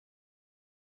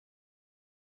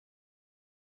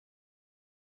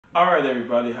Alright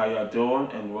everybody, how y'all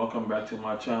doing? And welcome back to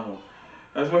my channel.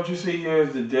 As what you see here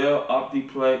is the Dell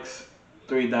OptiPlex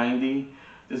 390.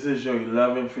 This is your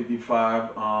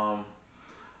 1155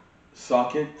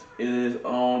 socket. It is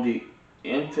on the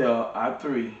Intel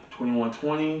i3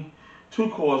 2120, 2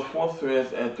 cores, 4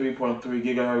 threads at 3.3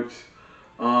 gigahertz.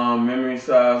 Memory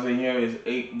size in here is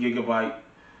 8 gigabyte,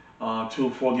 2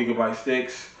 4 gigabyte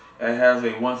sticks. It has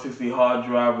a 160 hard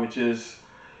drive, which is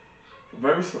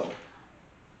very slow.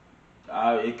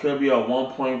 It could be a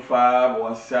 1.5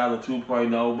 or a SATA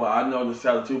 2.0, but I know the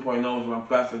SATA 2.0s run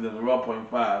faster than the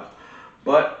 1.5.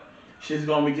 But she's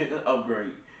going to be getting an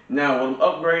upgrade. Now, what I'm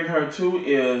upgrading her to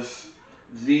is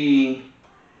the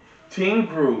Team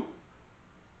Group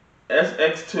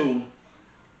SX2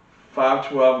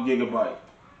 512 gigabyte.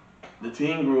 The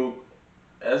Team Group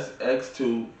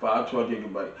SX2 512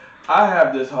 gigabyte. I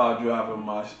have this hard drive in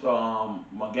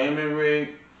my gaming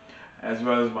rig, as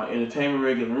well as my entertainment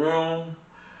rig in the room,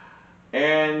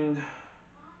 and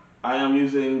I am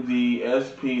using the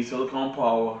SP silicone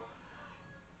power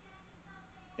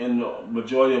in the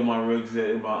majority of my rigs,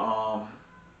 in my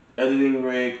editing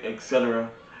rig,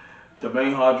 etc. The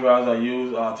main hard drives I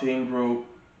use are Team Group,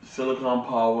 silicone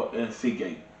power, and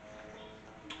Seagate.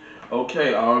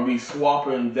 Okay, I'll be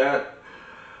swapping that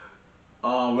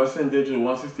Western Digital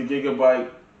 160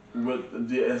 gigabyte with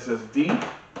the SSD,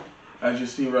 as you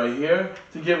see right here,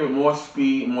 to give it more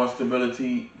speed, more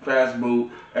stability, fast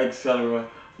boot, etc.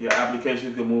 Your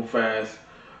applications can move fast.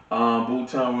 Boot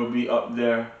time will be up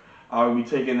there. I will be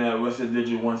taking that Western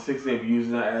Digital 160 and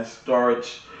using that as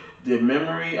storage. The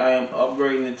memory I am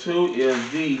upgrading it to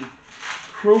is the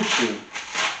crucial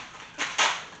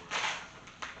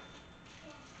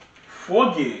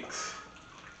 4 gigs.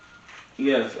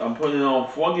 Yes, I'm putting it on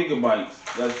 4 gigabytes.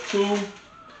 That's 2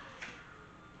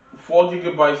 4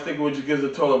 gigabyte stick, which gives a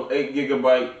total of 8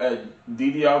 gigabyte at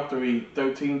DDR3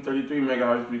 1333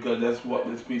 megahertz, because that's what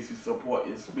this PC support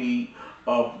is, speed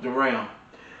of the RAM.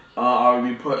 I'll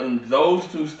be putting those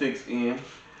 2 sticks in,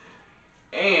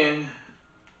 and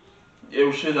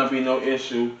it should not be no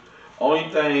issue. Only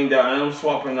thing that I am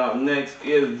swapping out next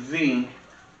is the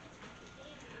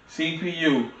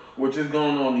CPU, which is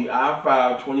going on the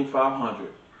i5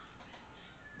 2500.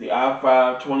 The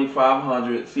i5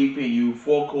 2500 CPU,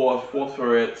 4 cores, 4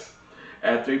 threads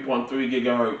at 3.3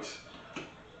 gigahertz.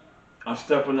 I'm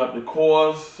stepping up the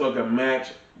cores so I can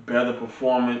match better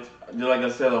performance. Just like I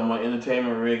said, on my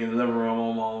entertainment rig in the living room,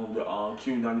 I'm on the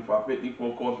Q9550,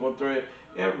 4 cores, 4 threads.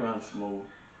 It runs smooth.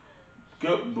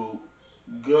 Good boot,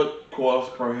 good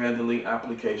cost per handling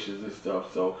applications and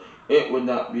stuff, so it would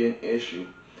not be an issue.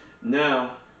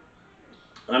 Now,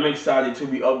 I'm excited to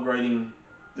be upgrading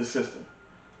the system.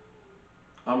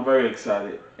 I'm very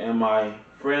excited, and my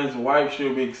friend's wife,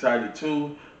 she'll be excited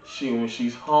too. When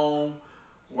she's home,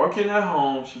 working at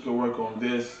home, she can work on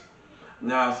this.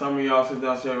 Now, some of y'all sit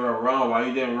down and say, "Ron, why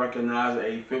you didn't recognize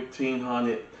a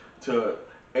 1500 to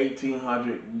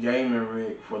 1800 gaming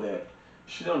rig for that?"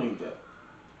 She don't need that.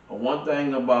 But one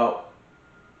thing about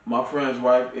my friend's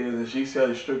wife is that she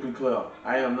said it's strictly clear.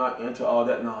 I am not into all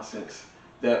that nonsense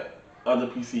that other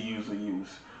PC users use.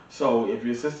 So if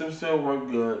your system still work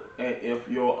good, and if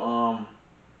your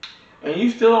and you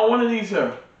still on one of these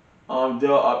here, Dell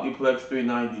OptiPlex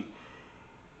 390,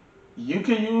 you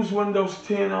can use Windows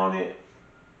 10 on it.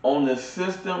 On the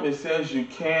system, it says you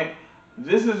can't.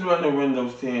 This is running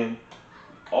Windows 10.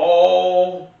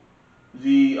 All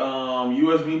the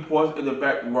USB ports in the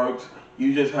back works.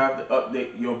 You just have to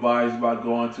update your BIOS by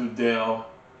going to Dell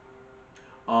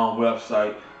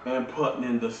website and putting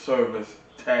in the service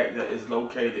tag that is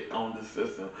located on the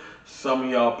system. Some of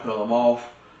y'all peel them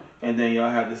off, and then y'all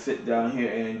have to sit down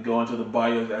here and go into the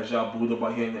BIOS as y'all boot up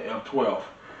by hitting the F12.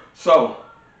 So,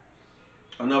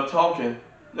 enough talking.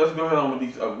 Let's go ahead on with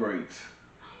these upgrades.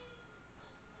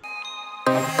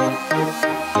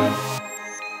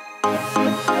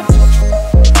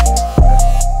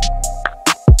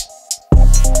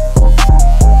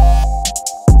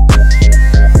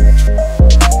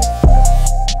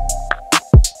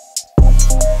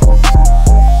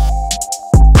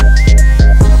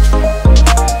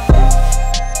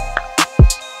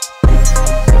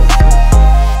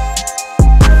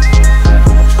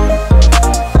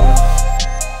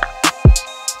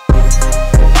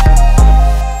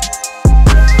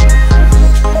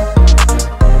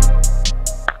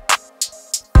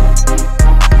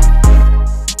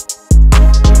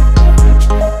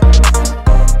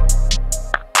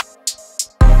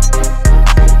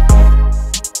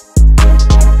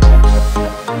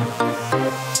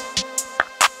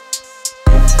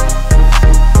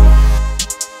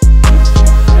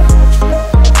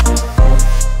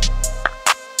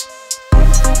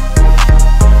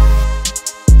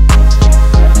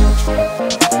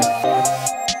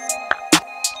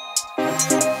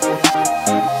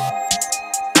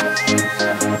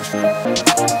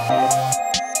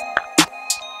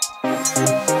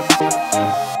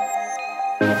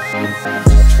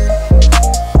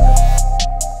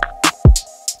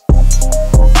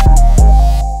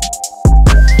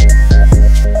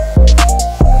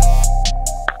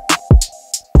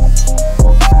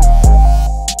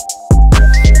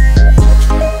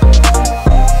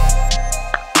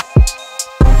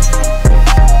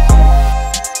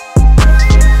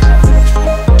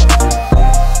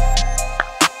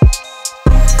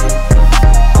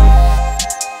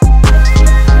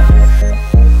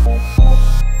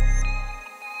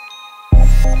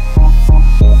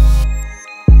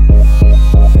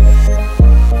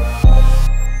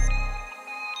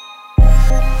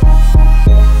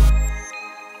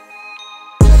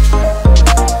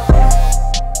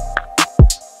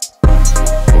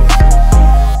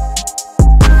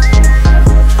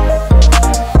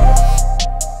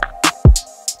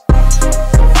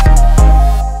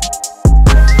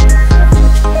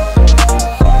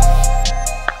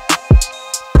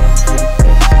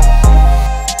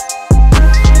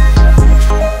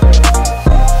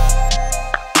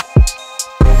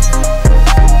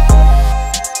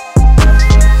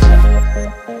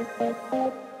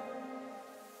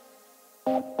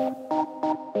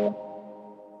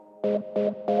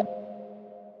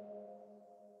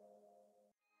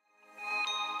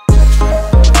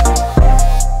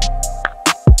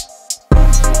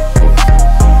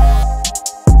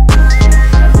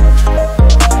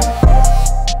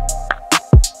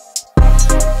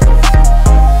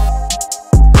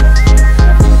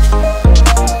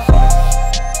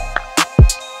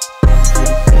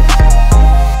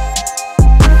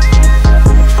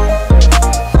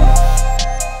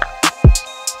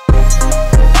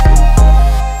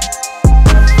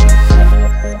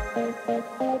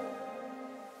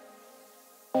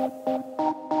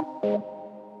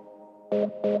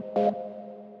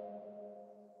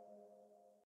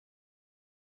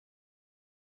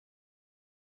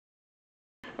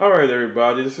 Alright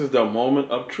everybody, this is the moment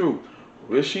of truth.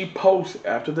 Will she post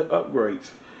after the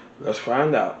upgrades? Let's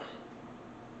find out.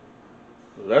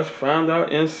 Let's find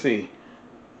out and see.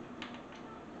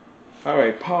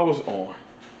 Alright, power's on.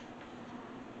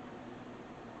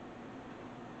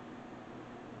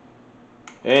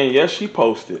 And yes, she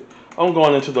posted. I'm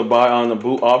going into the buy on the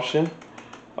boot option.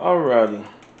 Alrighty.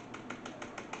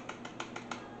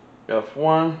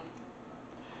 F1.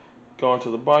 Go into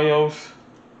the BIOS.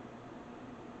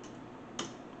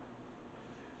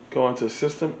 Go into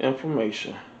system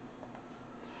information.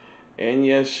 And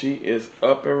yes, she is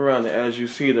up and running. As you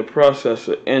see, the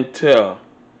processor Intel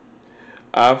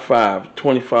i5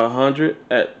 2500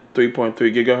 at 3.3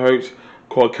 gigahertz.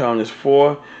 Core count is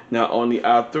 4. Now on the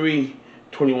i3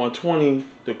 2120,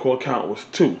 the core count was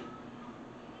 2.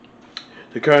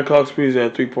 The current clock speed is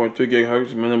at 3.3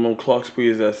 gigahertz. Minimum clock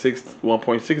speed is at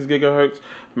 1.6 gigahertz.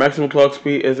 Maximum clock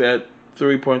speed is at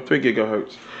 3.3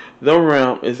 gigahertz. The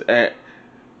RAM is at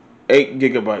 8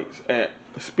 gigabytes at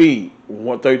speed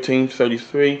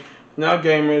 113.33. Now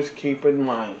gamers, keep in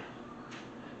mind,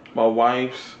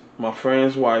 my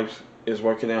friend's wife is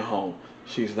working at home.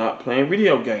 She's not playing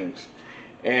video games.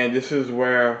 And this is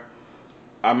where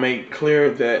I make clear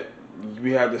that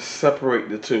we have to separate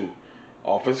the two.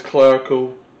 Office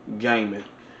clerical, gaming.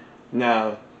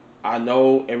 Now, I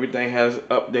know everything has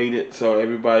updated, so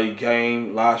everybody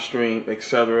game, live stream,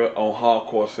 etc. on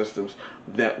hardcore systems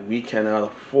that we cannot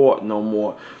afford no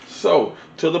more. So,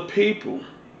 to the people,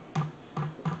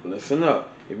 listen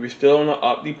up. If you're still on the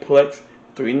OptiPlex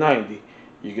 390,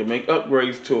 you can make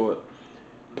upgrades to it.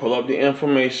 Pull up the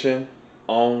information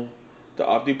on the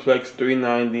OptiPlex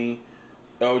 390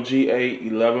 LGA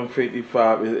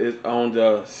 1155. It is on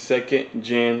the 2nd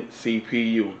gen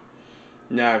CPU.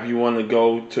 Now, if you want to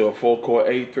go to a 4-core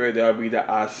 8-thread, that would be the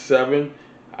i7.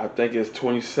 I think it's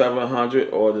 2700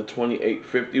 or the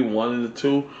 2850, one of the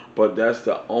two. But that's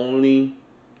the only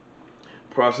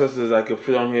processors I can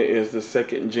fit on here is the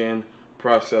 2nd gen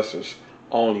processors.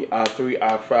 Only i3,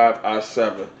 i5,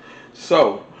 i7.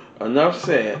 So, enough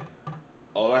said.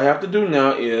 All I have to do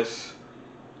now is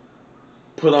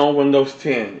put on Windows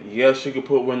 10. Yes, you can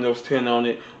put Windows 10 on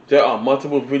it. There are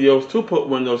multiple videos to put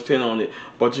Windows 10 on it,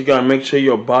 but you gotta make sure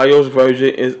your BIOS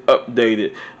version is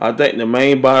updated. I think the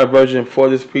main BIOS version for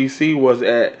this PC was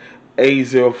at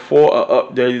 804 or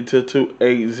updated to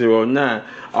 809.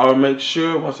 I'll make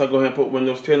sure once I go ahead and put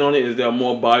Windows 10 on it, is there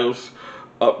more BIOS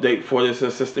update for this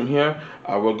system here?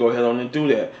 I will go ahead on and do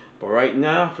that. But right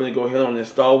now, I'm going to go ahead and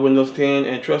install Windows 10.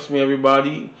 And trust me,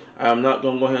 everybody, I'm not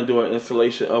going to go ahead and do an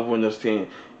installation of Windows 10.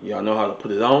 Y'all know how to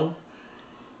put it on.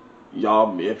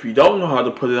 Y'all, if you don't know how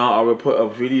to put it on, I will put a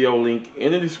video link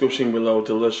in the description below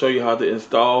to show you how to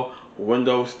install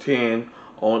Windows 10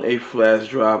 on a flash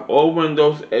drive, or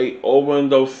Windows 8 or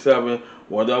Windows 7,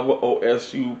 whatever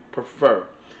OS you prefer.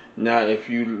 Now, if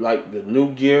you like the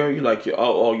new gear, you like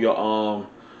all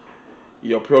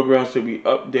your programs to be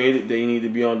updated, they need to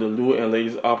be on the new and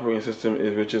latest operating system,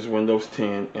 which is Windows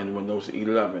 10 and Windows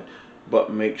 11.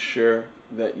 But make sure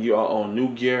that you are on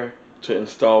new gear to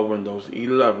install Windows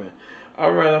 11.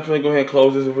 Alright, I'm going to go ahead and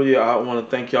close this video. I want to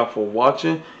thank y'all for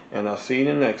watching, and I'll see you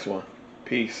in the next one.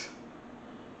 Peace.